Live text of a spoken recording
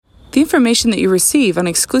The information that you receive on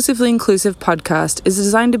Exclusively Inclusive podcast is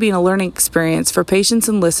designed to be a learning experience for patients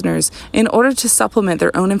and listeners in order to supplement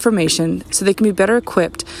their own information so they can be better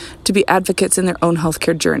equipped to be advocates in their own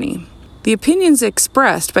healthcare journey. The opinions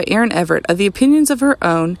expressed by Erin Everett are the opinions of her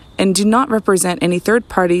own and do not represent any third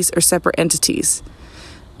parties or separate entities.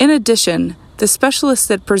 In addition, the specialists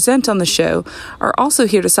that present on the show are also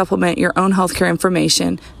here to supplement your own healthcare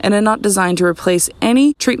information and are not designed to replace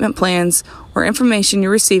any treatment plans or information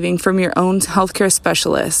you're receiving from your own healthcare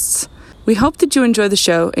specialists. We hope that you enjoy the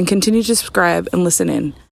show and continue to subscribe and listen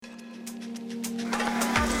in.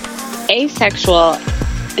 Asexual,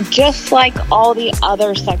 just like all the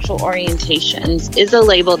other sexual orientations, is a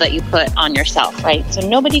label that you put on yourself, right? So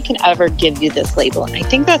nobody can ever give you this label. And I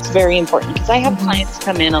think that's very important because I have clients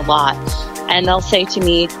come in a lot and they'll say to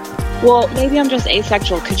me, well, maybe I'm just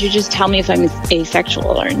asexual. Could you just tell me if I'm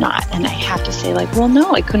asexual or not? And I have to say well,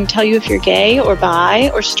 no, I couldn't tell you if you're gay or bi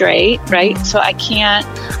or straight, right? So I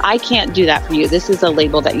can't do that for you. This is a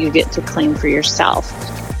label that you get to claim for yourself.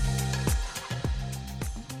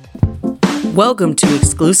 Welcome to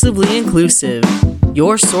Exclusively Inclusive,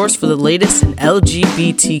 your source for the latest in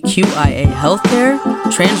LGBTQIA healthcare,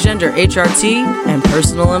 transgender HRT, and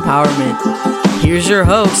personal empowerment. Here's your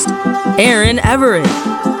host, Erin Everett.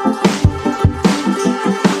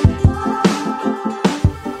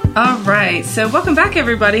 All right, so welcome back,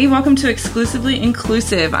 everybody. Welcome to Exclusively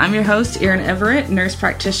Inclusive. I'm your host, Erin Everett, nurse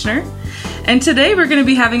practitioner. And today we're going to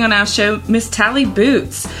be having on our show Miss Tally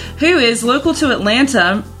Boots, who is local to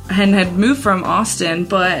Atlanta and had moved from Austin,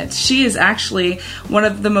 but she is actually one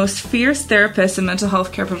of the most fierce therapists and mental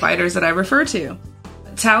health care providers that I refer to.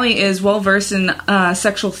 Tally is well-versed in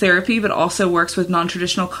sexual therapy, but also works with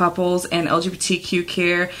non-traditional couples and LGBTQ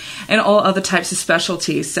care and all other types of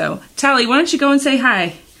specialties. So, Tally, why don't you go and say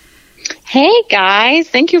hi? Hey, guys.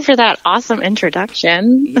 Thank you for that awesome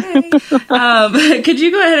introduction. Could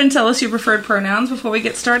you go ahead and tell us your preferred pronouns before we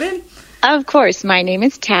get started? Of course. My name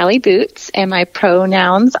is Tally Boots, and my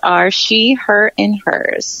pronouns are she, her, and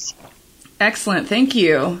hers. Excellent. Thank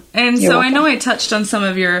you. And You're so welcome. I know I touched on some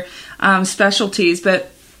of your specialties,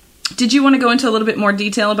 but did you want to go into a little bit more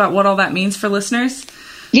detail about what all that means for listeners?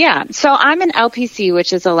 Yeah. So I'm an LPC,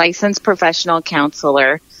 which is a licensed professional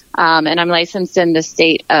counselor. And I'm licensed in the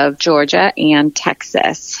state of Georgia and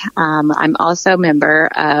Texas. I'm also a member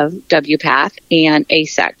of WPATH and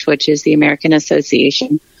ASECT, which is the American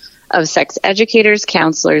Association of Sex Educators,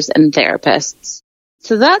 Counselors, and Therapists.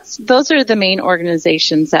 So those are the main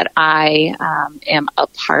organizations that I am a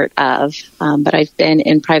part of. But I've been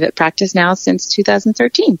in private practice now since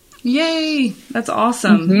 2013. Yay! That's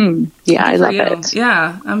awesome. Mm-hmm. Yeah, I love it.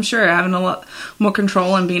 Yeah, I'm sure having a lot more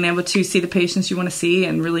control and being able to see the patients you want to see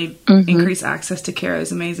and really increase access to care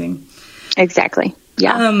is amazing. Exactly.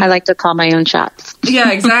 Yeah, I like to call my own shots.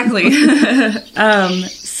 Yeah, exactly.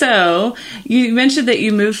 So you mentioned that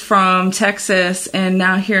you moved from Texas and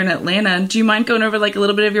now here in Atlanta. Do you mind going over a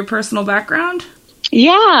little bit of your personal background?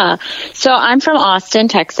 Yeah. So I'm from Austin,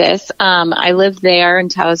 Texas. I lived there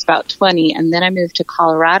until I was about 20, and then I moved to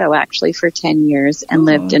Colorado actually for 10 years and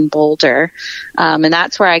lived in Boulder. And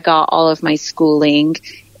that's where I got all of my schooling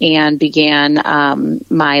and began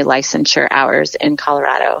my licensure hours in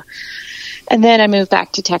Colorado. And then I moved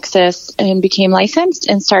back to Texas and became licensed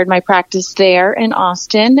and started my practice there in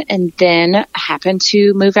Austin, and then happened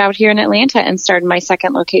to move out here in Atlanta and started my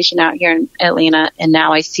second location out here in Atlanta. And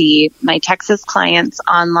now I see my Texas clients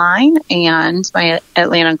online and my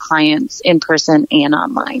Atlanta clients in person and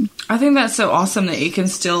online. I think that's so awesome that you can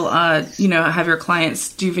still, have your clients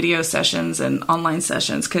do video sessions and online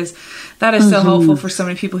sessions, because that is so helpful for so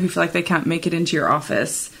many people who feel like they can't make it into your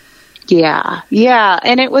office. Yeah.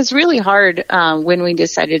 And it was really hard when we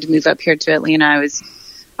decided to move up here to Atlanta.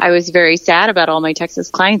 I was very sad about all my Texas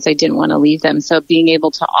clients. I didn't want to leave them. So being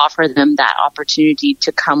able to offer them that opportunity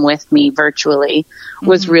to come with me virtually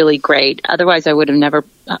was really great. Otherwise, I would have never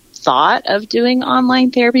thought of doing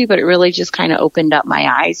online therapy, but it really just kind of opened up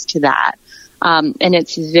my eyes to that. And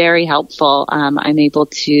it's very helpful. I'm able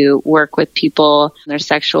to work with people, their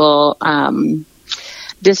sexual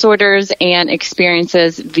disorders and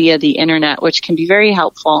experiences via the internet, which can be very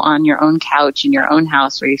helpful on your own couch in your own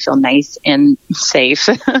house where you feel nice and safe.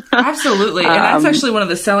 Absolutely. And that's actually one of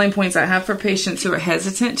the selling points I have for patients who are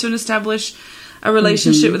hesitant to establish a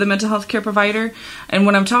relationship with a mental health care provider. And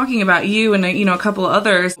when I'm talking about you and a couple of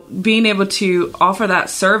others, being able to offer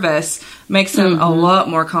that service makes them a lot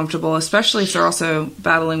more comfortable, especially if they're also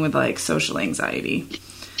battling with social anxiety.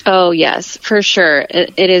 Oh, yes, for sure.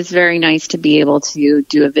 It is very nice to be able to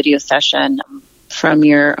do a video session from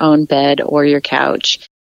your own bed or your couch.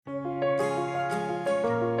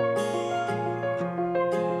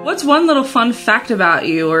 What's one little fun fact about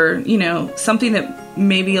you, or, something that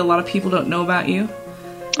maybe a lot of people don't know about you?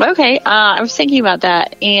 Okay, I was thinking about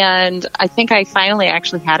that, and I think I finally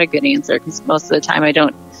actually had a good answer, because most of the time I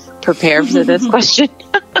don't prepare for this question.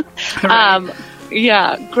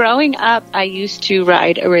 Right. Growing up, I used to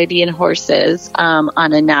ride Arabian horses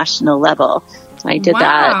on a national level. I did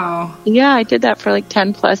that. Yeah, I did that for like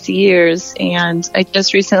 10 plus years, and I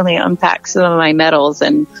just recently unpacked some of my medals,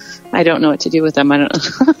 and I don't know what to do with them. I don't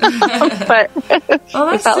know. But it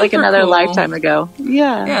felt like another lifetime ago.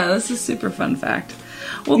 Yeah. Yeah, that's a super fun fact.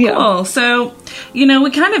 Well, cool. So,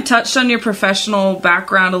 we kind of touched on your professional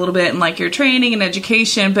background a little bit and like your training and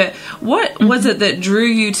education, but what was it that drew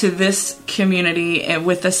you to this community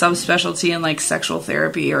with the subspecialty in like sexual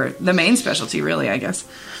therapy, or the main specialty really, I guess?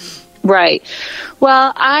 Right.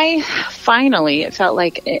 Well, it felt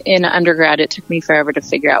like in undergrad, it took me forever to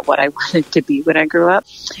figure out what I wanted to be when I grew up.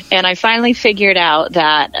 And I finally figured out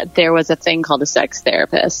that there was a thing called a sex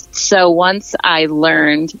therapist. So once I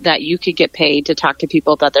learned that you could get paid to talk to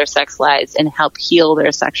people about their sex lives and help heal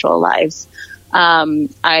their sexual lives,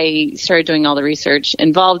 I started doing all the research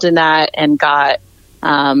involved in that and got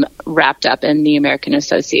wrapped up in the American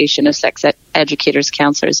Association of Sex Educators,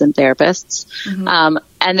 Counselors, and Therapists.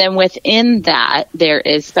 And then within that, there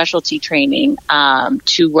is specialty training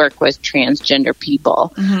to work with transgender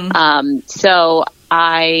people. So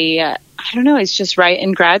I don't know, it's just right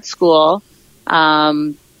in grad school.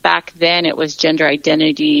 Back then, it was gender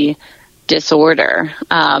identity disorder.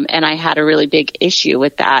 And I had a really big issue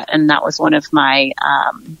with that. And that was one of my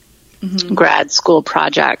grad school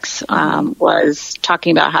projects, was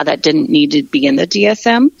talking about how that didn't need to be in the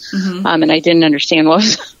DSM. And I didn't understand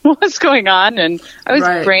what was going on. And I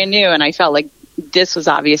was brand new, and I felt like this was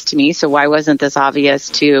obvious to me. So why wasn't this obvious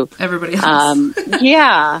to everybody else?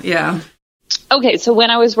 Yeah. Okay. So when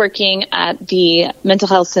I was working at the Mental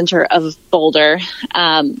Health Center of Boulder,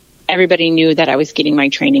 everybody knew that I was getting my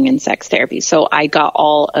training in sex therapy. So I got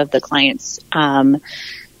all of the clients,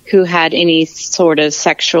 who had any sort of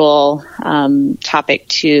sexual topic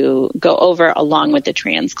to go over, along with the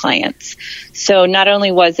trans clients. So not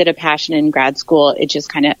only was it a passion in grad school, it just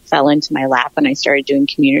kind of fell into my lap when I started doing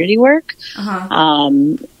community work.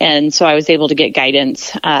 And so I was able to get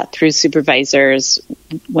guidance through supervisors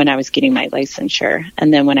when I was getting my licensure.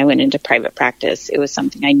 And then when I went into private practice, it was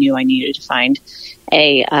something I knew I needed to find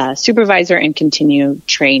a supervisor and continue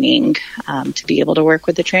training to be able to work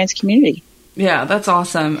with the trans community. Yeah, that's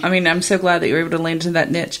awesome. I mean, I'm so glad that you were able to land in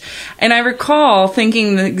that niche. And I recall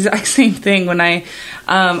thinking the exact same thing when I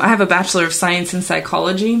have a Bachelor of Science in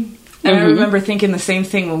Psychology. And I remember thinking the same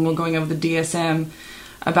thing when we were going over the DSM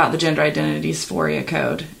about the Gender Identity Dysphoria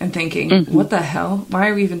Code, and thinking, what the hell? Why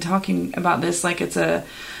are we even talking about this like it's a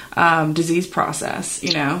disease process,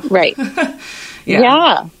 Right.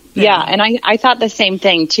 Yeah. And I thought the same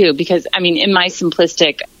thing too, because I mean, in my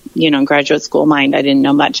simplistic, graduate school mind, I didn't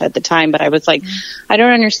know much at the time, but I was like, I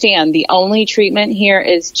don't understand. The only treatment here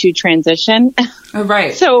is to transition.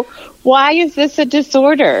 Right. So why is this a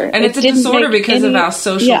disorder? And it's a disorder because of our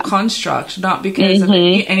social construct, not because of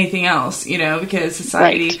anything else, because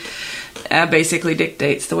society basically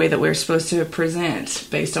dictates the way that we're supposed to present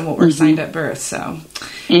based on what we're assigned at birth. So,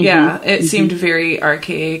 it seemed very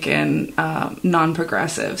archaic and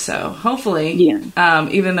non-progressive. So hopefully,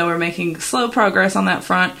 even though we're making slow progress on that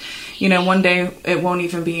front, one day it won't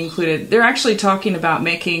even be included. They're actually talking about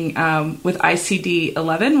making, with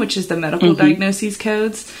ICD-11, which is the medical diagnoses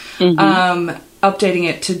codes, updating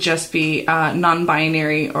it to just be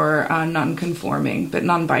non-binary or non-conforming, but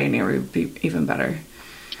non-binary would be even better.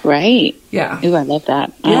 Right. Yeah. Ooh, I love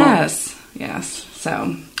that. Yes.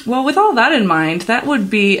 So, well, with all that in mind, that would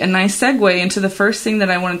be a nice segue into the first thing that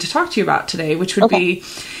I wanted to talk to you about today, which would be,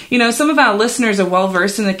 some of our listeners are well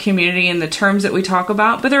versed in the community and the terms that we talk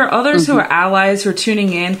about, but there are others who are allies who are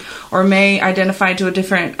tuning in or may identify to a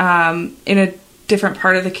different, in a different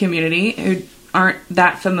part of the community who aren't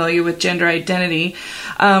that familiar with gender identity.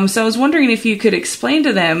 So I was wondering if you could explain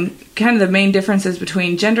to them kind of the main differences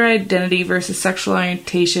between gender identity versus sexual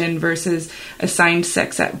orientation versus assigned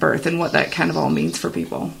sex at birth, and what that kind of all means for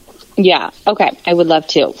people. Yeah. Okay. I would love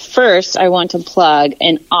to. First, I want to plug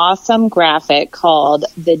an awesome graphic called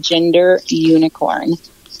the Gender Unicorn.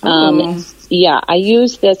 I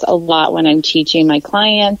use this a lot when I'm teaching my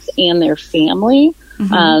clients and their family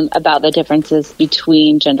about the differences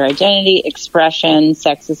between gender identity, expression,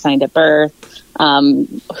 sex assigned at birth,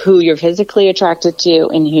 who you're physically attracted to,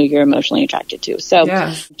 and who you're emotionally attracted to. So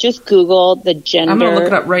just Google the Gender I'm gonna look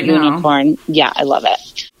it up right Unicorn. now. Yeah, I love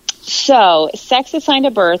it. So sex assigned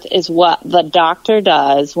at birth is what the doctor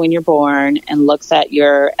does when you're born and looks at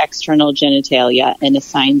your external genitalia and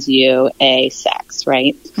assigns you a sex,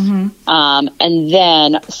 right? And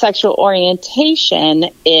then sexual orientation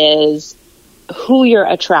is who you're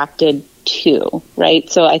attracted to, right?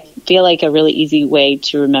 So I feel like a really easy way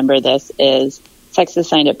to remember this is sex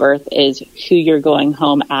assigned at birth is who you're going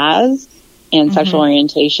home as, and sexual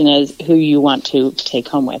orientation is who you want to take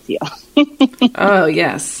home with you. Oh,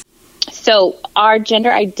 yes. So our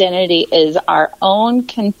gender identity is our own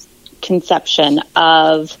conception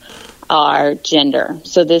of our gender.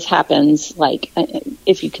 So this happens, like,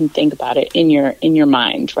 if you can think about it, in your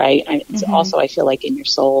mind, right? It's also, I feel like, in your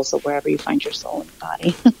soul. So wherever you find your soul in the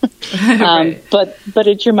body, Right. but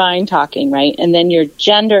it's your mind talking, right? And then your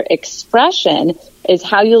gender expression is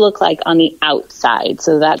how you look like on the outside.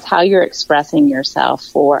 So that's how you're expressing yourself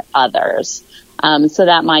for others. So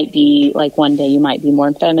that might be like one day you might be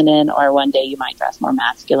more feminine, or one day you might dress more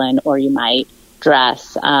masculine, or you might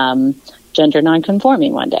dress gender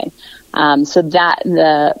nonconforming one day. So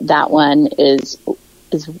that one is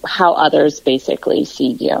how others basically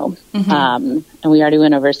see you. And we already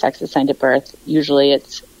went over sex assigned at birth. Usually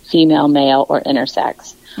it's female, male, or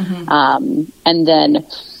intersex. And then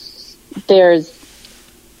there's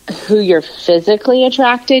who you're physically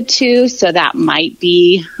attracted to. So that might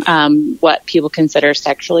be what people consider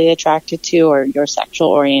sexually attracted to, or your sexual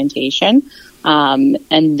orientation. And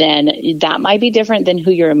then that might be different than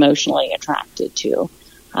who you're emotionally attracted to.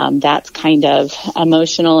 That's kind of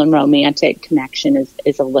emotional and romantic connection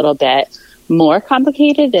is a little bit more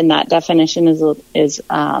complicated, and that definition is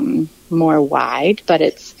more wide, but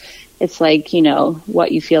it's like, you know,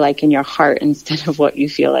 what you feel like in your heart instead of what you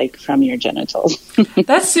feel like from your genitals.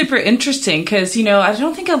 That's super interesting because, you know, I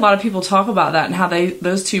don't think a lot of people talk about that and how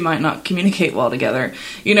those two might not communicate well together.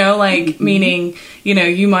 You know, like meaning, you know,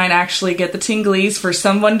 you might actually get the tinglies for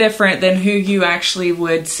someone different than who you actually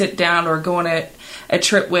would sit down or go on a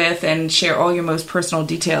trip with and share all your most personal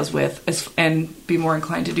details with, and be more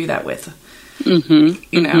inclined to do that with.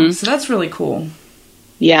 You know, so that's really cool.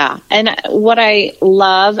 Yeah. And what I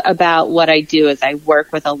love about what I do is I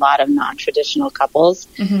work with a lot of non-traditional couples.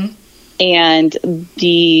 And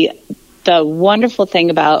the wonderful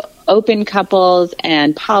thing about open couples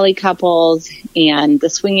and poly couples and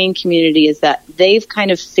the swinging community is that they've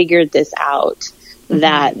kind of figured this out,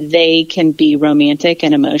 that they can be romantic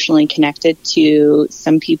and emotionally connected to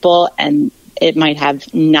some people, and it might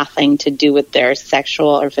have nothing to do with their sexual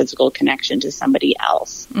or physical connection to somebody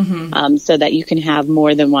else. So that you can have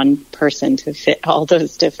more than one person to fit all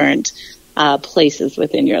those different places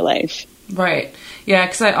within your life. Right. Yeah,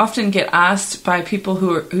 because I often get asked by people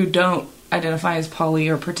who don't identify as poly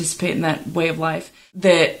or participate in that way of life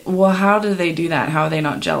that, well, how do they do that? How are they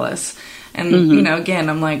not jealous? And, you know, again,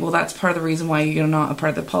 I'm like, well, that's part of the reason why you're not a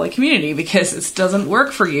part of the poly community, because it doesn't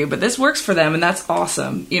work for you, but this works for them, and that's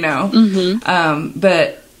awesome, you know?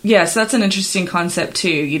 But, yes, that's an interesting concept, too,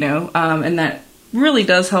 you know? And that really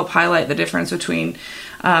does help highlight the difference between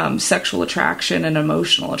sexual attraction and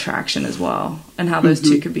emotional attraction as well, and how those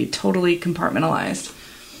two could be totally compartmentalized.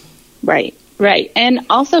 Right. And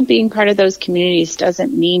also being part of those communities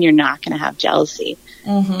doesn't mean you're not going to have jealousy.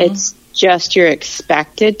 It's just you're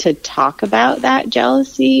expected to talk about that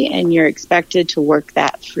jealousy, and you're expected to work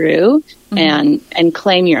that through and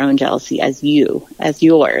claim your own jealousy as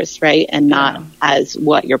yours, right? And not as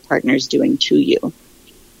what your partner's doing to you.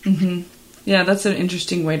 Yeah, that's an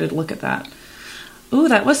interesting way to look at that. Ooh,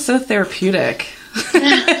 that was so therapeutic.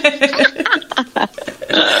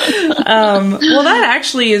 Well, that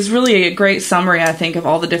actually is really a great summary, I think, of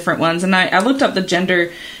all the different ones. And I looked up the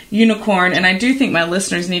gender unicorn, and I do think my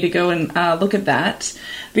listeners need to go and look at that,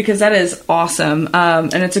 because that is awesome.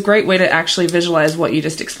 And it's a great way to actually visualize what you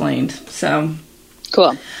just explained. So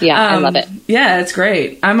cool. Yeah, I love it. Yeah, it's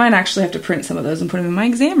great. I might actually have to print some of those and put them in my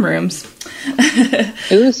exam rooms.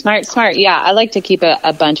 Ooh, smart. Yeah, I like to keep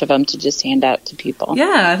a bunch of them to just hand out to people.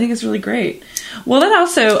 Yeah, I think it's really great. Well, that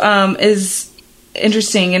also is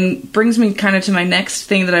interesting and brings me kind of to my next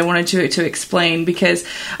thing that I wanted to explain, because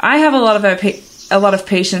I have a lot of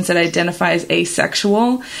patients that identify as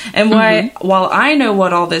asexual, and while I know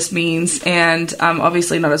what all this means, and I'm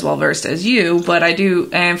obviously not as well versed as you, but I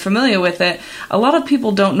am familiar with it, a lot of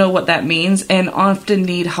people don't know what that means and often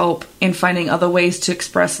need help in finding other ways to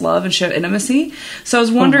express love and show intimacy. So I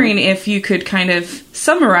was wondering if you could kind of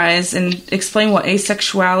summarize and explain what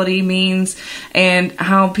asexuality means and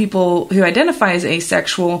how people who identify as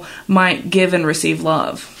asexual might give and receive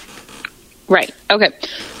love. Right. Okay.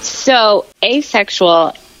 So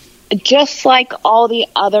asexual just like all the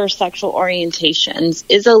other sexual orientations,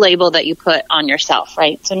 is a label that you put on yourself,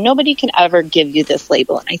 right? So nobody can ever give you this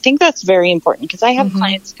label. And I think that's very important because I have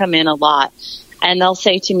clients come in a lot and they'll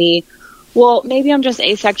say to me, well, maybe I'm just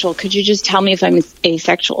asexual. Could you just tell me if I'm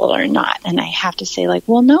asexual or not? And I have to say, like,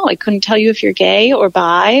 well, no, I couldn't tell you if you're gay or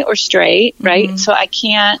bi or straight, right? So I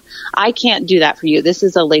can't do that for you. This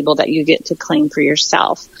is a label that you get to claim for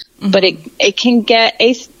yourself. But it can get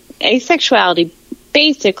asexuality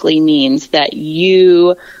basically means that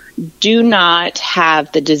you do not have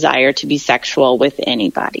the desire to be sexual with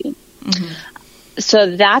anybody.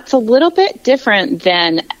 So that's a little bit different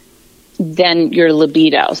than your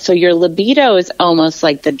libido. So your libido is almost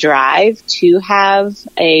like the drive to have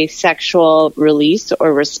a sexual release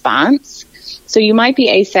or response. So you might be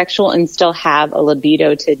asexual and still have a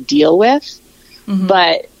libido to deal with,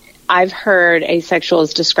 but I've heard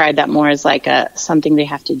asexuals describe that more as like something they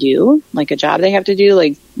have to do, like a job they have to do,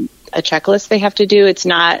 like a checklist they have to do. It's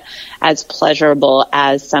not as pleasurable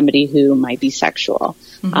as somebody who might be sexual,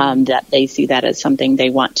 that they see that as something they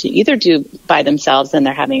want to either do by themselves and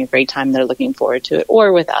they're having a great time, they're looking forward to it,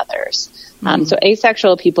 or with others. So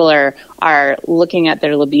asexual people are looking at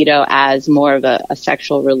their libido as more of a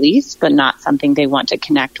sexual release, but not something they want to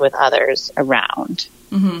connect with others around.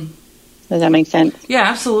 Does that make sense? Yeah,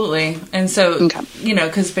 absolutely. And so,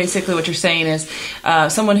 because basically what you're saying is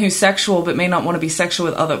someone who's sexual but may not want to be sexual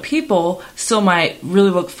with other people still might really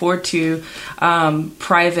look forward to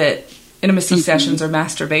private intimacy sessions or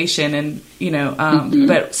masturbation. And,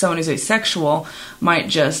 but someone who's asexual might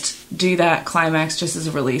just do that climax just as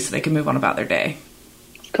a release so they can move on about their day.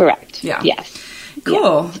 Correct. Yeah. Yes.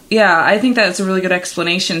 Cool. Yeah, I think that's a really good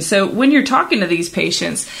explanation. So when you're talking to these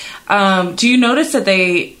patients, do you notice that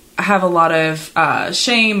they have a lot of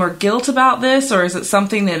shame or guilt about this, or is it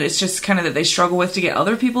something that it's just kind of that they struggle with to get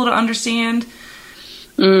other people to understand?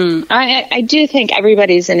 I do think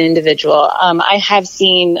everybody's an individual. I have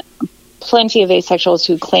seen plenty of asexuals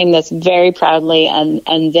who claim this very proudly,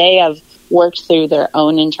 and they have worked through their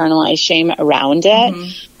own internalized shame around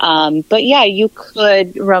it. But yeah, you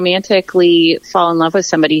could romantically fall in love with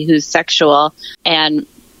somebody who's sexual and,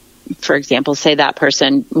 for example, say that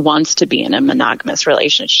person wants to be in a monogamous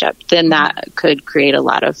relationship, then that could create a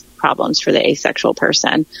lot of problems for the asexual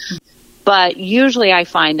person. But usually I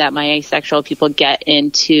find that my asexual people get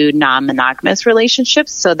into non-monogamous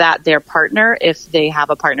relationships so that their partner, if they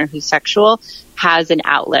have a partner who's sexual, has an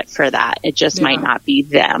outlet for that. It just might not be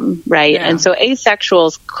them, right? Yeah. And so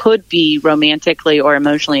asexuals could be romantically or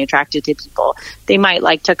emotionally attracted to people. They might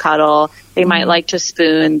like to cuddle. They might like to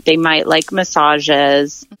spoon. They might like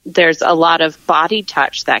massages. There's a lot of body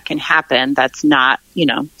touch that can happen that's not,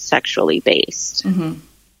 sexually based.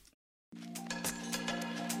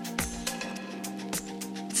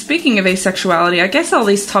 Speaking of asexuality, I guess all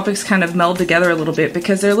these topics kind of meld together a little bit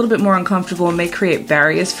because they're a little bit more uncomfortable and may create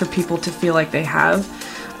barriers for people to feel like they have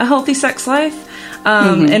a healthy sex life.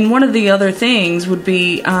 And one of the other things would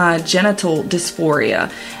be genital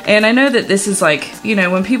dysphoria. And I know that this is like,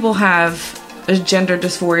 when people have a gender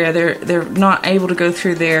dysphoria, they're not able to go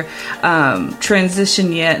through their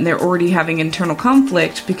transition yet, and they're already having internal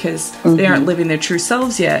conflict because they aren't living their true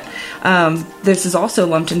selves yet. This is also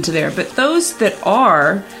lumped into there. But those that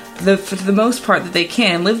are, for the most part, that they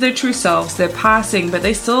can live their true selves, they're passing, but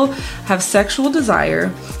they still have sexual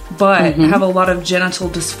desire, but have a lot of genital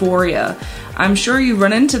dysphoria. I'm sure you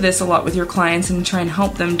run into this a lot with your clients and try and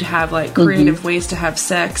help them to have like creative ways to have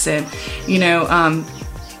sex and,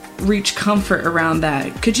 reach comfort around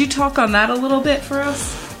that. Could you talk on that a little bit for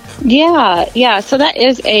us? Yeah. So that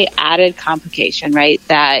is a added complication, right?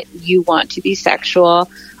 That you want to be sexual,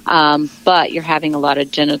 but you're having a lot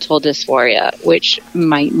of genital dysphoria, which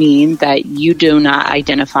might mean that you do not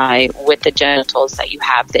identify with the genitals that you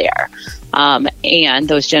have there. And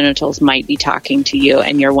those genitals might be talking to you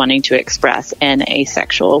and you're wanting to express in a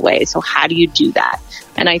sexual way. So how do you do that?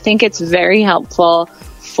 And I think it's very helpful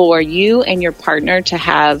for you and your partner to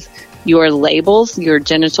have your labels, your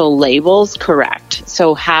genital labels, correct.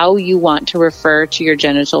 So how you want to refer to your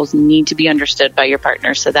genitals need to be understood by your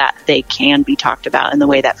partner so that they can be talked about in the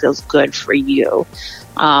way that feels good for you.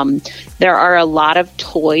 There are a lot of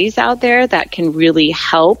toys out there that can really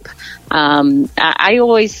help. I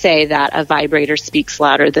always say that a vibrator speaks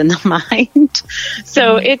louder than the mind.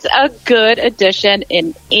 So it's a good addition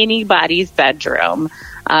in anybody's bedroom.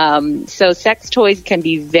 So sex toys can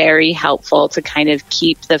be very helpful to kind of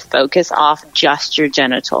keep the focus off just your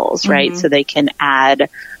genitals, right? So they can add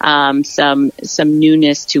some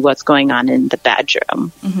newness to what's going on in the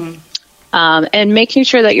bedroom. And making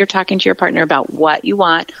sure that you're talking to your partner about what you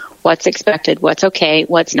want, what's expected, what's okay,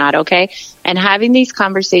 what's not okay, and having these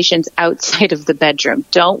conversations outside of the bedroom.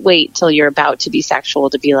 Don't wait till you're about to be sexual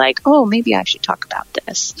to be like, oh, maybe I should talk about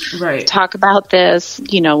this. Right. Talk about this,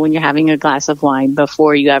 when you're having a glass of wine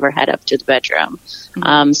before you ever head up to the bedroom.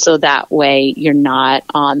 So that way you're not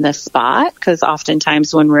on the spot, because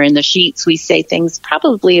oftentimes when we're in the sheets, we say things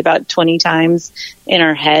probably about 20 times in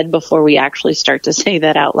our head before we actually start to say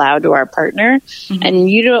that out loud to our partner. And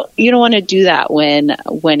you don't want to do that when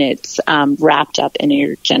it's wrapped up in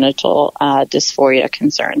your genital dysphoria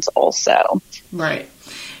concerns also. Right.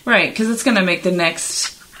 Because it's going to make the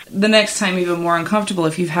next time even more uncomfortable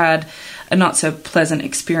if you've had a not so pleasant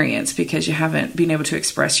experience because you haven't been able to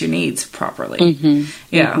express your needs properly.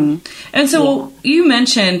 And so you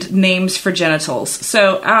mentioned names for genitals.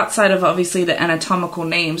 So outside of obviously the anatomical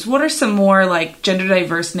names, what are some more like gender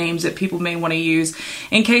diverse names that people may want to use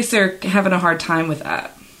in case they're having a hard time with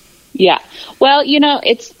that? Yeah. Well,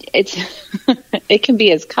 it's it can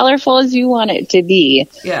be as colorful as you want it to be.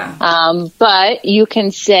 Yeah. But you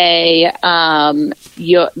can say, some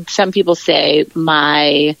people say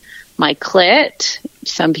my clit,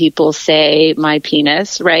 some people say my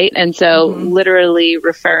penis, right? And so literally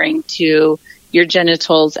referring to your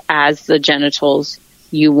genitals as the genitals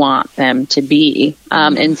you want them to be,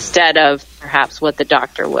 instead of perhaps what the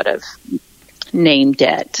doctor would have named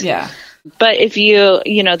it. Yeah. But if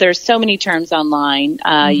there's so many terms online,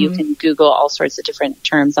 you can Google all sorts of different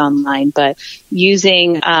terms online, but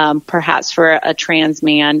using, perhaps for a trans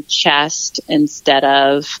man, chest instead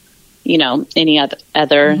of, any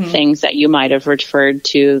other things that you might have referred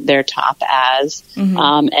to their top as,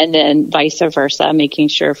 and then vice versa, making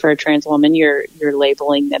sure for a trans woman, you're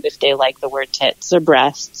labeling them if they like the word tits or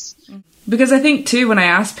breasts. Because I think too, when I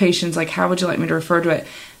ask patients, like, how would you like me to refer to it?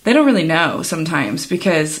 They don't really know sometimes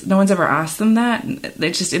because no one's ever asked them that.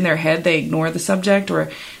 It's just in their head, they ignore the subject,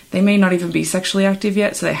 or they may not even be sexually active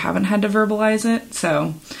yet, so they haven't had to verbalize it.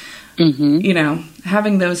 So,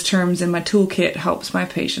 having those terms in my toolkit helps my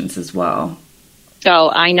patients as well. Oh,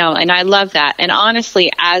 I know. And I love that. And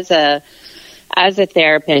honestly, as a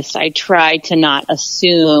therapist, I try to not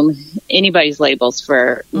assume anybody's labels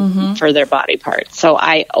for their body parts. So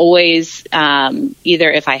I always,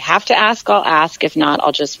 either if I have to ask, I'll ask. If not,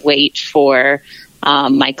 I'll just wait for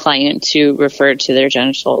my client to refer to their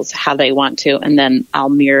genitals how they want to, and then I'll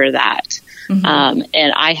mirror that. And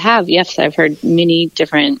I've heard many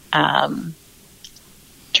different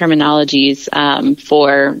terminologies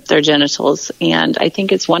for their genitals. And I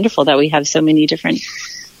think it's wonderful that we have so many different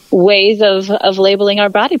ways of labeling our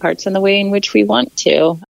body parts in the way in which we want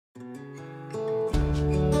to.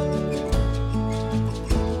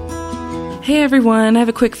 Hey everyone, I have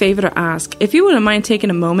a quick favor to ask. If you wouldn't mind taking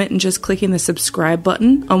a moment and just clicking the subscribe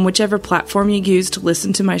button on whichever platform you use to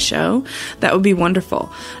listen to my show, that would be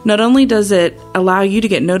wonderful. Not only does it allow you to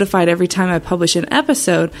get notified every time I publish an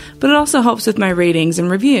episode, but it also helps with my ratings and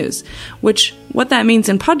reviews, what that means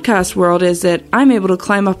in podcast world is that I'm able to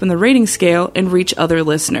climb up in the rating scale and reach other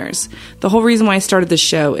listeners. The whole reason why I started this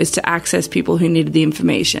show is to access people who needed the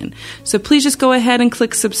information. So please just go ahead and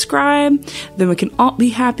click subscribe, then we can all be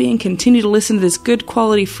happy and continue to listen to this good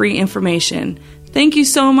quality free information. Thank you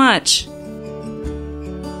so much.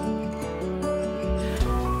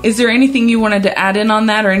 Is there anything you wanted to add in on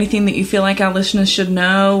that, or anything that you feel like our listeners should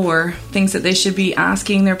know, or things that they should be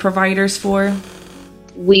asking their providers for?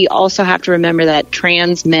 We also have to remember that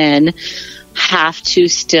trans men have to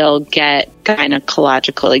still get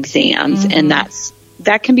gynecological exams, and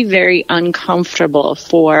that can be very uncomfortable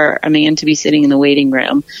for a man to be sitting in the waiting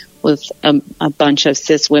room with a bunch of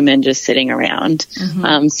cis women just sitting around.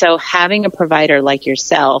 So having a provider like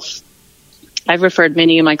yourself, I've referred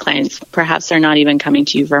many of my clients, perhaps they're not even coming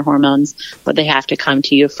to you for hormones, but they have to come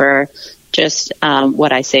to you for just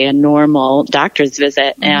what I say, a normal doctor's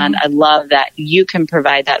visit. And I love that you can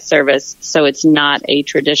provide that service so it's not a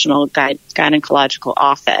traditional gynecological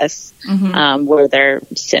office where they're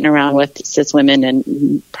sitting around with cis women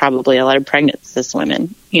and probably a lot of pregnant cis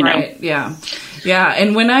women, Right, yeah.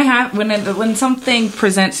 And when something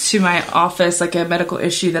presents to my office, like a medical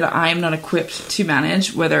issue that I'm not equipped to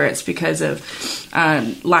manage, whether it's because of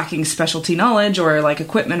lacking specialty knowledge or like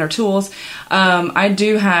equipment or tools, I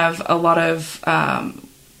do have a lot of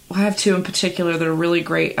I have two in particular that are really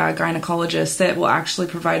great gynecologists that will actually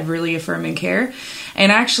provide really affirming care.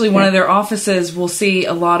 And actually one of their offices will see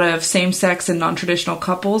a lot of same-sex and non-traditional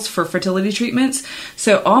couples for fertility treatments.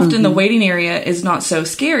 So often the waiting area is not so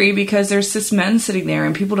scary because there's cis men sitting there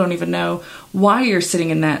and people don't even know why you're sitting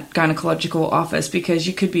in that gynecological office, because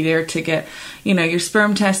you could be there to get, your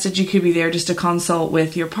sperm tested. You could be there just to consult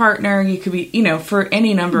with your partner. You could be, for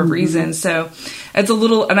any number of reasons. So it's a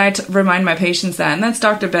little, and I remind my patients that, and that's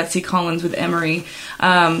Dr. Betsy Collins with Emory.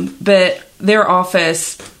 But their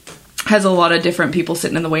office has a lot of different people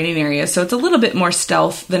sitting in the waiting area. So it's a little bit more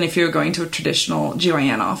stealth than if you're going to a traditional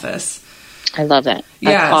GYN office. I love it.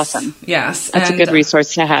 That's awesome. Yes. That's a good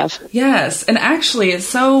resource to have. Yes. And actually, it's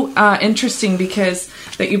so interesting because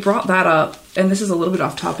that you brought that up, and this is a little bit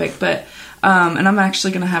off topic, but, and I'm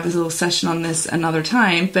actually going to have a little session on this another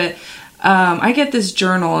time, but I get this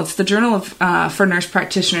journal. It's the Journal of for Nurse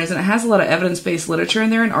Practitioners, and it has a lot of evidence-based literature in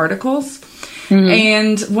there and articles.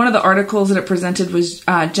 And one of the articles that it presented was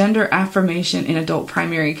gender affirmation in adult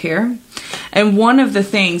primary care. And one of the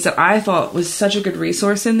things that I thought was such a good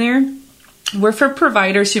resource in there were for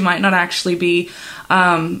providers who might not actually be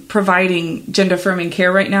providing gender affirming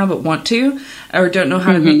care right now, but want to, or don't know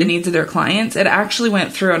how to meet the needs of their clients. It actually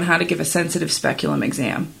went through on how to give a sensitive speculum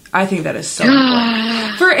exam. I think that is so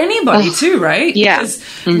important for anybody too, right? Yeah. Because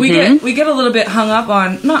we get a little bit not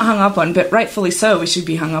hung up on, but rightfully so, we should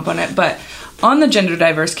be hung up on it, but on the gender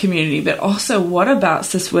diverse community. But also, what about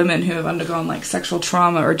cis women who have undergone like sexual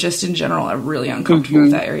trauma or just in general are really uncomfortable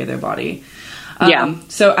with that area of their body?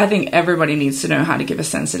 So I think everybody needs to know how to give a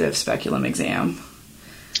sensitive speculum exam.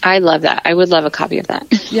 I love that. I would love a copy of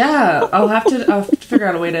that. Yeah, I'll figure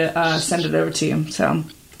out a way to send it over to you. So,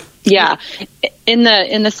 yeah, in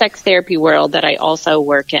the sex therapy world that I also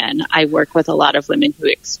work in, I work with a lot of women who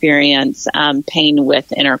experience pain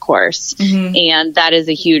with intercourse, and that is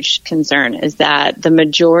a huge concern. Is that the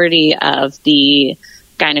majority of the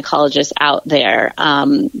gynecologists out there,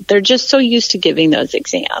 they're just so used to giving those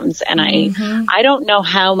exams, and I don't know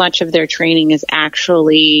how much of their training is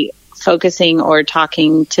actually focusing or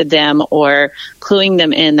talking to them or cluing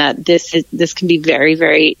them in that this can be very,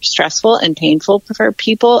 very stressful and painful for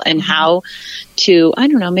people, and how to, I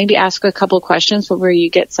don't know, maybe ask a couple questions where you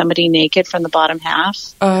get somebody naked from the bottom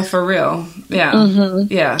half. For real. Yeah.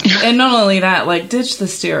 Yeah. And not only that, like, ditch the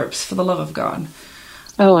stirrups, for the love of God.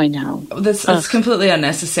 Oh, I know. It's completely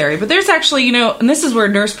unnecessary. But there's actually, and this is where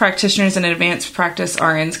nurse practitioners and advanced practice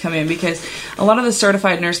RNs come in, because a lot of the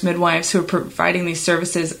certified nurse midwives who are providing these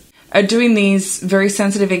services are doing these very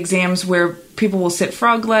sensitive exams where people will sit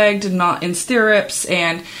frog-legged and not in stirrups,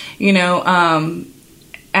 and,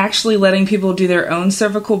 actually letting people do their own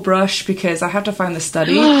cervical brush, because I have to find the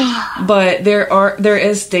study, but there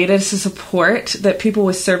is data to support that people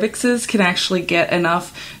with cervixes can actually get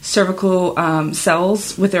enough cervical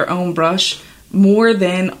cells with their own brush more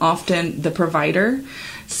than often the provider.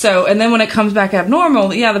 So, and then when it comes back abnormal,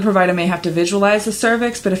 the provider may have to visualize the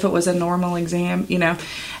cervix, but if it was a normal exam, you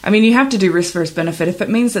have to do risk versus benefit. If it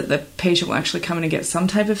means that the patient will actually come in and get some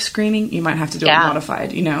type of screening, you might have to do it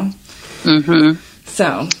modified,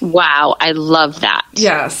 So. Wow, I love that.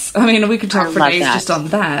 Yes. We could talk for days just on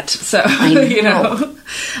that. So,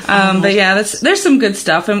 but yeah, there's some good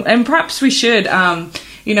stuff, and perhaps we should,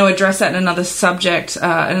 address that in another subject, in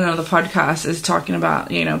another podcast, is talking about,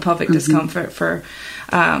 pelvic discomfort for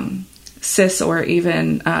cis or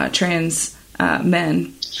even trans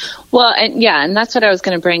men. Well, and that's what I was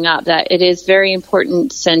going to bring up, that it is very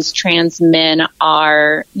important, since trans men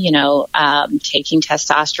are, taking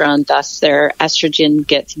testosterone, thus their estrogen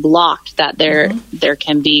gets blocked, that there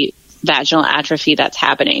can be vaginal atrophy that's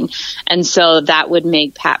happening. And so that would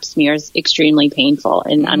make Pap smears extremely painful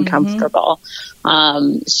and uncomfortable.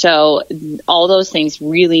 So all those things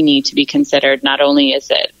really need to be considered. Not only is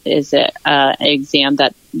it an exam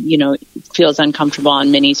that, feels uncomfortable on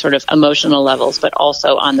many sort of emotional levels, but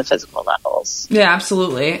also on the physical levels. Yeah,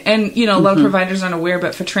 absolutely. And, a lot of providers aren't aware,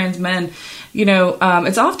 but for trans men,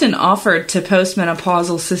 it's often offered to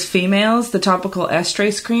postmenopausal cis females, the topical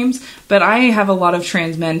estrase creams, but I have a lot of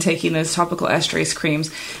trans men taking those topical estrase creams.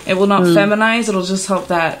 It will not feminize. It'll just help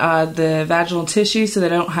that the vaginal tissue, so they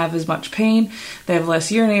don't have as much pain. They have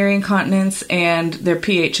less urinary incontinence, and their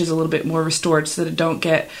pH is a little bit more restored, so that it don't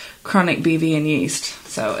get chronic BV and yeast.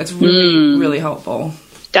 So it's really, really helpful.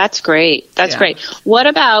 That's great. That's great. What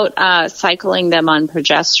about cycling them on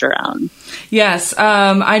progesterone? Yes,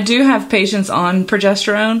 I do have patients on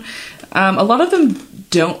progesterone. A lot of them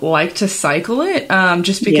don't like to cycle it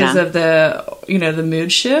just because of the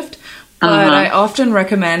mood shift. But I often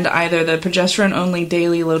recommend either the progesterone-only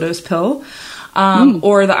daily low-dose pill,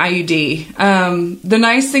 or the IUD. The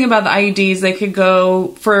nice thing about the IUD is they could go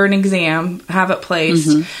for an exam, have it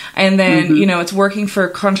placed, and then, it's working for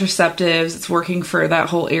contraceptives, it's working for that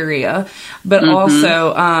whole area. But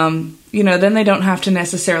also, then they don't have to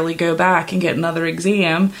necessarily go back and get another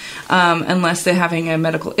exam unless they're having a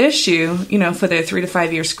medical issue, for their 3 to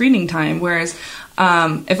 5 year screening time. Whereas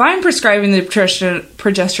if I'm prescribing the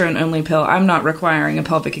progesterone-only pill, I'm not requiring a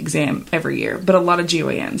pelvic exam every year, but a lot of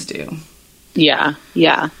GYNs do. Yeah.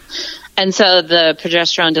 And so the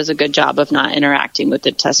progesterone does a good job of not interacting with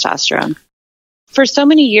the testosterone. For so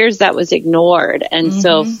many years, that was ignored. And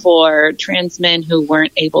so for trans men who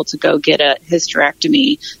weren't able to go get a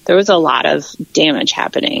hysterectomy, there was a lot of damage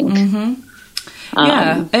happening.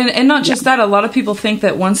 Yeah, and not just that. A lot of people think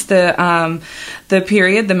that once the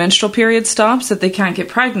menstrual period stops, that they can't get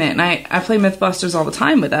pregnant. And I play Mythbusters all the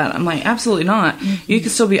time with that. I'm like, absolutely not. You can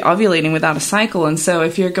still be ovulating without a cycle. And so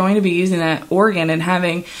if you're going to be using that organ and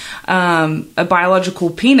having a biological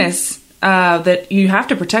penis, that you have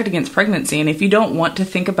to protect against pregnancy. And if you don't want to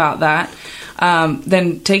think about that,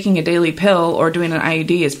 then taking a daily pill or doing an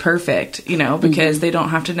IUD is perfect, because they don't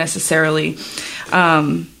have to necessarily...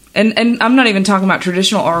 And I'm not even talking about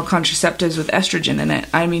traditional oral contraceptives with estrogen in it.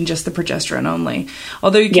 I mean just the progesterone only.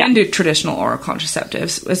 Although you can do traditional oral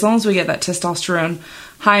contraceptives. As long as we get that testosterone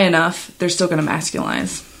high enough, they're still going to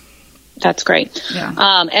masculinize. That's great. Yeah.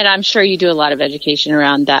 And I'm sure you do a lot of education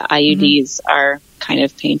around that. IUDs are kind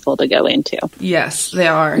of painful to go into. Yes, they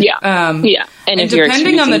are. Yeah. And if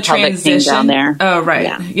depending on the transition down there. Oh,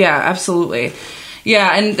 right. Yeah, absolutely.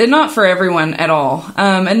 Yeah, and not for everyone at all.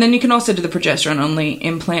 And then you can also do the progesterone-only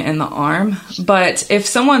implant in the arm. But if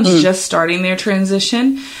someone's just starting their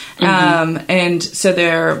transition, and so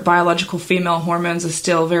their biological female hormones are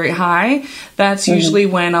still very high, that's usually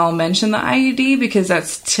when I'll mention the IUD, because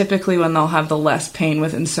that's typically when they'll have the less pain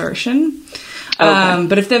with insertion.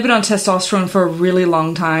 But if they've been on testosterone for a really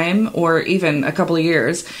long time, or even a couple of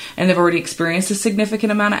years, and they've already experienced a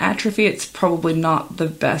significant amount of atrophy, it's probably not the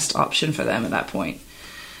best option for them at that point.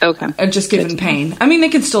 Okay. Just given pain. I mean, they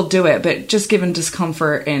can still do it, but just given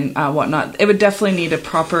discomfort and whatnot, it would definitely need a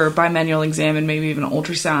proper bimanual exam and maybe even an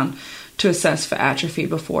ultrasound to assess for atrophy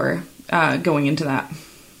before going into that.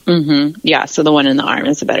 Yeah, so the one in the arm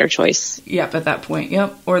is a better choice. Yep, at that point.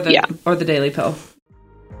 Yep, or the daily pill.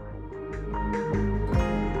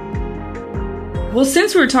 Well,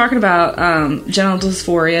 since we were talking about genital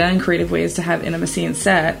dysphoria and creative ways to have intimacy and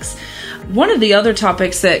sex, one of the other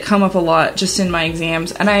topics that come up a lot just in my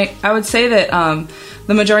exams, and I would say that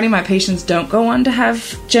the majority of my patients don't go on to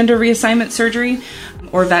have gender reassignment surgery,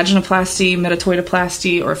 or vaginoplasty,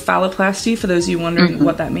 metatoidoplasty, or phalloplasty, for those of you wondering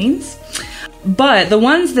what that means. But the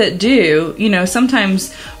ones that do,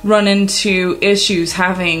 sometimes run into issues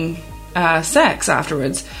having sex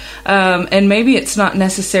afterwards. And maybe it's not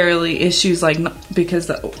necessarily issues like because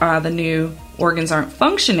the new organs aren't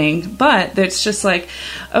functioning, but it's just like,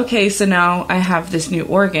 okay, so now I have this new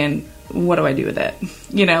organ. What do I do with it?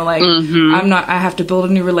 I have to build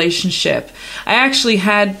a new relationship. I actually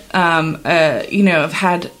had, I've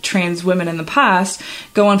had trans women in the past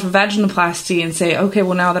go on for vaginoplasty and say, okay,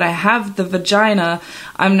 well, now that I have the vagina,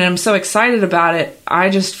 I'm so excited about it. I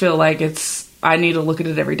just feel like I need to look at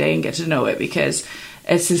it every day and get to know it, because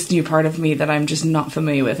it's this new part of me that I'm just not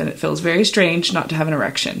familiar with, and it feels very strange not to have an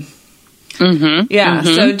erection.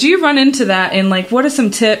 So do you run into that? And what are some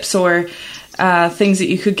tips or things that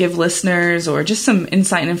you could give listeners, or just some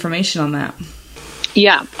insight and information on that?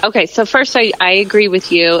 Yeah. Okay. So first, I agree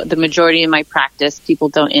with you. The majority of my practice, people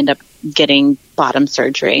don't end up getting bottom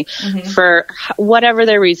surgery for whatever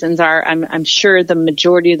their reasons are. I'm sure the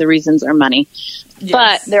majority of the reasons are money. Yes.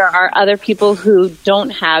 But there are other people who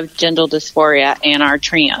don't have genital dysphoria and are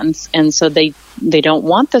trans, and so they don't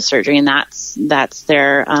want the surgery, and that's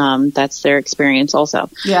their experience also.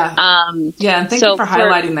 Yeah. And thank you for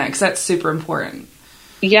highlighting that, because that's super important.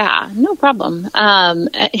 Yeah, no problem. And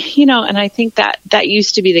I think that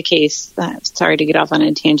used to be the case. Sorry to get off on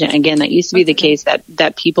a tangent again. That used to be the case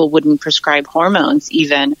that people wouldn't prescribe hormones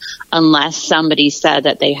even unless somebody said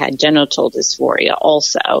that they had genital dysphoria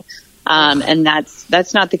also. And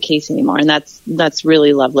that's not the case anymore. And that's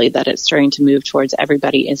really lovely that it's starting to move towards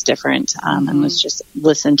everybody is different. And let's just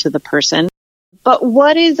listen to the person. But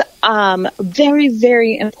what is very,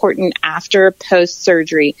 very important after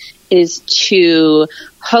post-surgery is to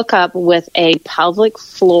hook up with a pelvic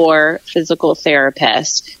floor physical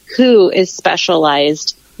therapist who is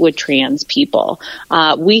specialized with trans people.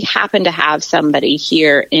 We happen to have somebody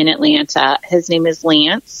here in Atlanta. His name is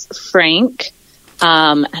Lance Frank.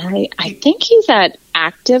 And I think he's at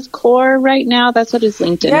Active Core right now. That's what his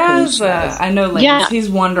LinkedIn page is. I know Lance. Yeah. He's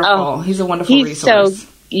wonderful. Oh, he's a wonderful resource.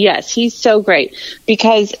 Yes, he's so great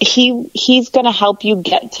because he's going to help you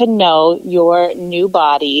get to know your new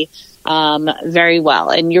body very well.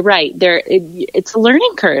 And you're right. It's a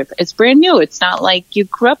learning curve. It's brand new. It's not like you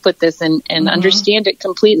grew up with this and understand it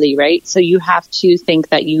completely, right? So you have to think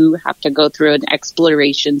that you have to go through an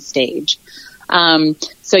exploration stage.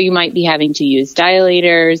 So you might be having to use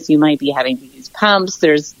dilators. You might be having to use pumps.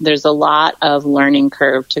 There's a lot of learning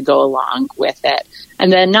curve to go along with it.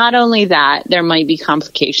 And then not only that, there might be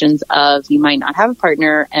complications of you might not have a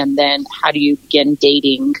partner. And then how do you begin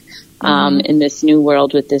dating in this new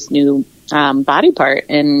world with this new body part?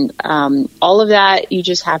 And all of that, you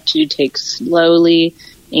just have to take slowly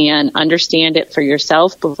and understand it for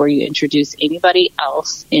yourself before you introduce anybody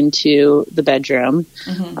else into the bedroom.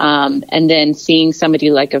 And then seeing somebody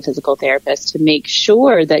like a physical therapist to make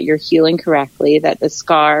sure that you're healing correctly, that the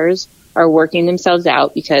scars are working themselves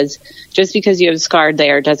out, because just because you have a scar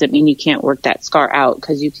there doesn't mean you can't work that scar out,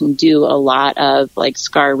 because you can do a lot of like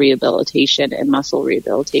scar rehabilitation and muscle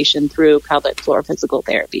rehabilitation through pelvic floor physical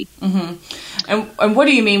therapy. And what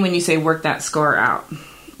do you mean when you say work that scar out?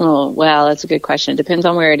 Oh, well, that's a good question. It depends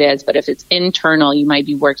on where it is. But if it's internal, you might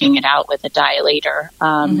be working it out with a dilator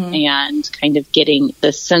and kind of getting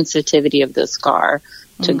the sensitivity of the scar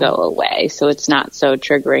to go away, so it's not so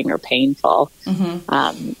triggering or painful.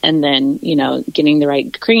 And then, getting the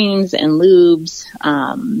right creams and lubes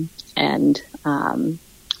and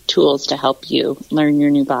tools to help you learn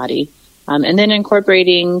your new body. And then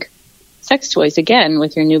incorporating sex toys again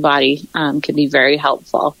with your new body can be very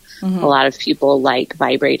helpful. A lot of people like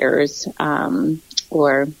vibrators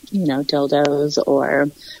or, dildos or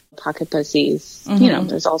pocket pussies.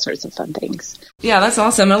 There's all sorts of fun things. Yeah, that's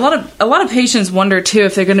awesome. And a lot of patients wonder too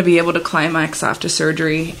if they're going to be able to climax after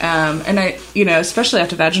surgery. And I, especially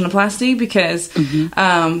after vaginoplasty, because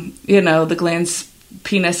the glans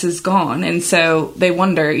penis is gone, and so they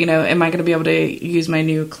wonder, am I going to be able to use my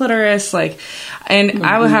new clitoris? And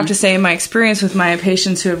I would have to say, in my experience with my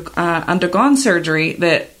patients who have undergone surgery,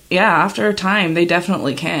 that after a time, they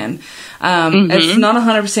definitely can. It's not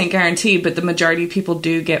 100% guaranteed, but the majority of people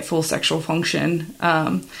do get full sexual function.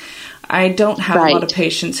 I don't have a lot of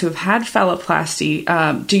patients who have had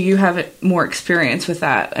phalloplasty. Do you have more experience with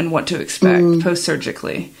that and what to expect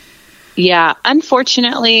post-surgically? Yeah,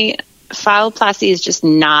 unfortunately, phalloplasty is just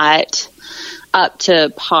not up to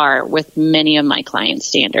par with many of my clients'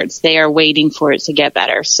 standards. They are waiting for it to get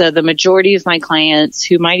better. So the majority of my clients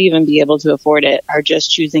who might even be able to afford it are just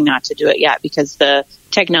choosing not to do it yet because the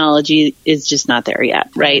technology is just not there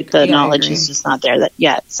yet, right? The knowledge is just not there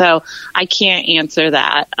yet. So I can't answer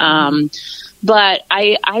that. But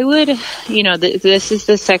I would, this is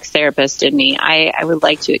the sex therapist in me. I would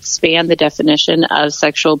like to expand the definition of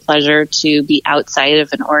sexual pleasure to be outside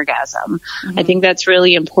of an orgasm. I think that's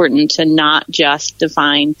really important to not just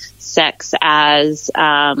define sex as,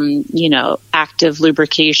 active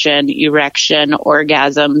lubrication, erection,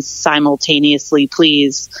 orgasms simultaneously,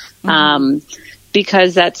 please.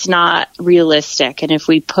 Because that's not realistic. And if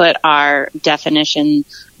we put our definition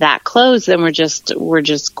that close, then we're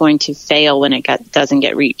just going to fail when it doesn't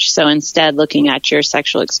get reached. So instead, looking at your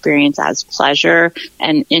sexual experience as pleasure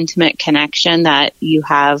and intimate connection that you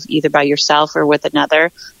have either by yourself or with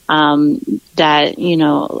another, that,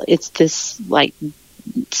 it's this like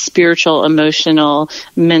spiritual, emotional,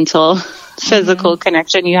 mental, physical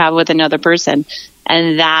connection you have with another person.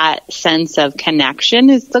 And that sense of connection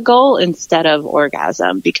is the goal instead of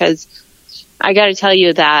orgasm, because I got to tell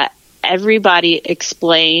you that everybody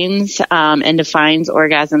explains and defines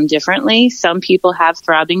orgasm differently. Some people have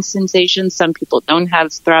throbbing sensations. Some people don't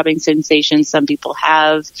have throbbing sensations. Some people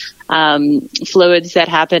have fluids that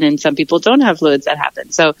happen, and some people don't have fluids that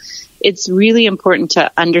happen. So it's really important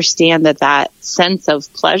to understand that sense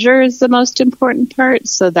of pleasure is the most important part.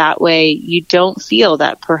 So that way you don't feel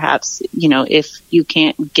that perhaps, if you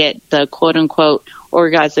can't get the quote unquote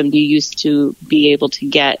orgasm you used to be able to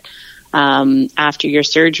get after your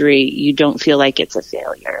surgery, you don't feel like it's a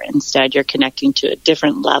failure. Instead, you're connecting to a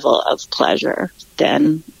different level of pleasure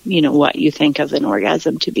than, what you think of an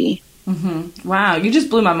orgasm to be. Wow. You just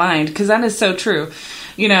blew my mind, because that is so true.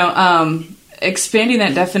 Expanding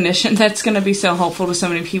that definition, that's going to be so helpful to so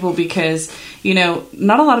many people, because,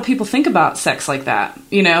 not a lot of people think about sex like that.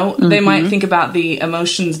 They might think about the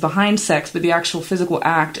emotions behind sex, but the actual physical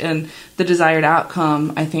act and the desired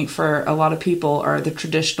outcome, I think for a lot of people, are the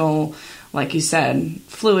traditional like you said,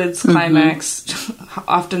 fluids, climax,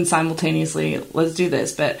 often simultaneously. Let's do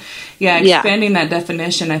this. But expanding that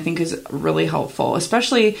definition, I think, is really helpful,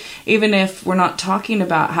 especially even if we're not talking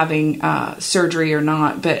about having surgery or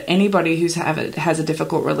not, but anybody who's has a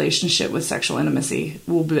difficult relationship with sexual intimacy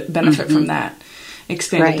will benefit from that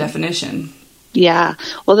expanded definition. Yeah.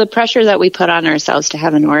 Well, the pressure that we put on ourselves to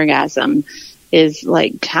have an orgasm is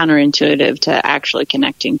like counterintuitive to actually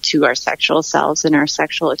connecting to our sexual selves and our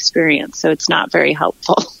sexual experience. So it's not very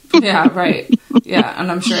helpful. Yeah, right. Yeah. And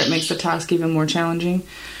I'm sure it makes the task even more challenging.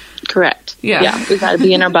 Correct. Yeah. We got to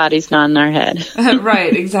be in our bodies, not in our head.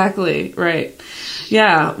 Right. Exactly. Right.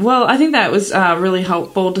 Yeah. Well, I think that was a really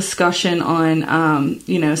helpful discussion on,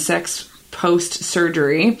 sex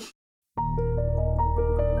post-surgery.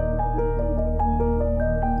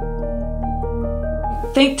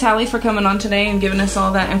 Thank Tally for coming on today and giving us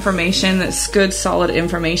all that information. That's good, solid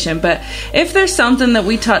information. But if there's something that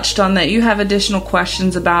we touched on that you have additional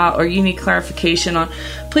questions about or you need clarification on,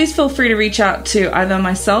 please feel free to reach out to either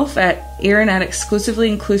myself at Erin at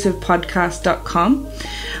exclusivelyinclusivepodcast.com,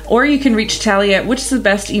 or you can reach Tally at, which is the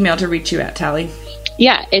best email to reach you at, Tally?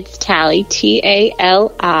 Yeah, it's Tally, Tali,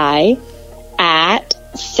 at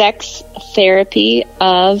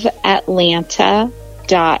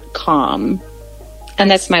sextherapyofatlanta.com. And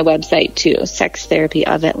that's my website too,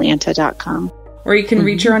 sextherapyofatlanta.com. Or you can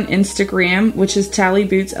reach her on Instagram, which is Tally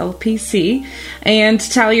Boots LPC. And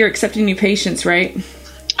Tally, you're accepting new patients, right?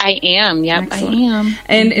 I am. Yep, excellent. I am.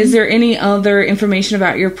 And is there any other information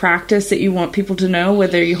about your practice that you want people to know,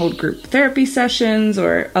 whether you hold group therapy sessions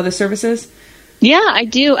or other services? Yeah, I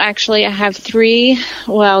do. Actually, I have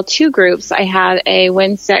two groups. I have a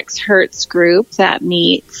When Sex Hurts group that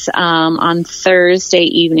meets on Thursday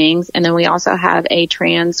evenings. And then we also have a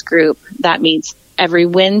trans group that meets every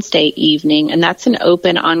Wednesday evening. And that's an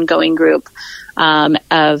open, ongoing group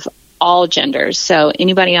of all genders. So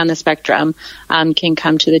anybody on the spectrum can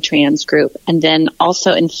come to the trans group. And then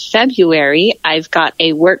also in February, I've got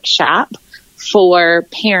a workshop for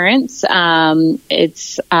parents.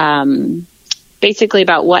 It's basically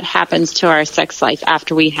about what happens to our sex life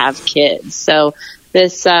after we have kids. So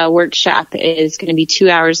this workshop is going to be 2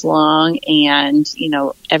 hours long, and,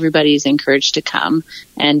 everybody's encouraged to come.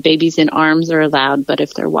 And babies in arms are allowed, but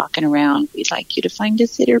if they're walking around, we'd like you to find a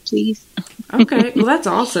sitter, please. Okay. Well, that's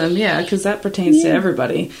awesome. Yeah, because that pertains to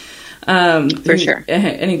everybody. For sure.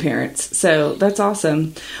 Any parents. So that's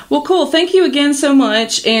awesome. Well, cool. Thank you again so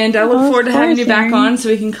much. And I look forward to having you back on so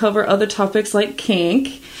we can cover other topics like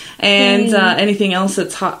kink and anything else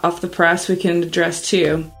that's hot off the press we can address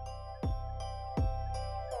too.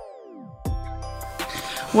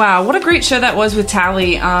 Wow, what a great show that was with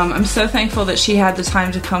Tally. I'm so thankful that she had the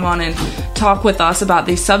time to come on and talk with us about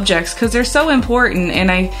these subjects because they're so important. And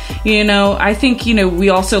I think, we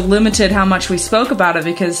also limited how much we spoke about it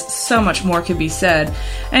because so much more could be said.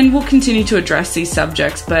 And we'll continue to address these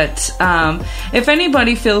subjects. But if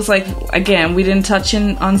anybody feels like, again, we didn't touch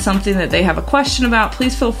on something that they have a question about,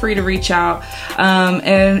 please feel free to reach out.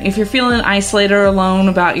 And if you're feeling isolated or alone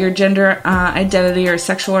about your gender identity or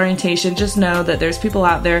sexual orientation, just know that there's people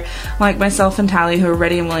out there like myself and Tally who are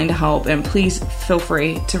ready and willing to help, and please feel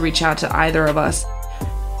free to reach out to either of us.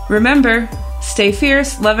 Remember, stay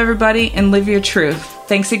fierce, love everybody, and live your truth.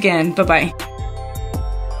 Thanks again. Bye-bye.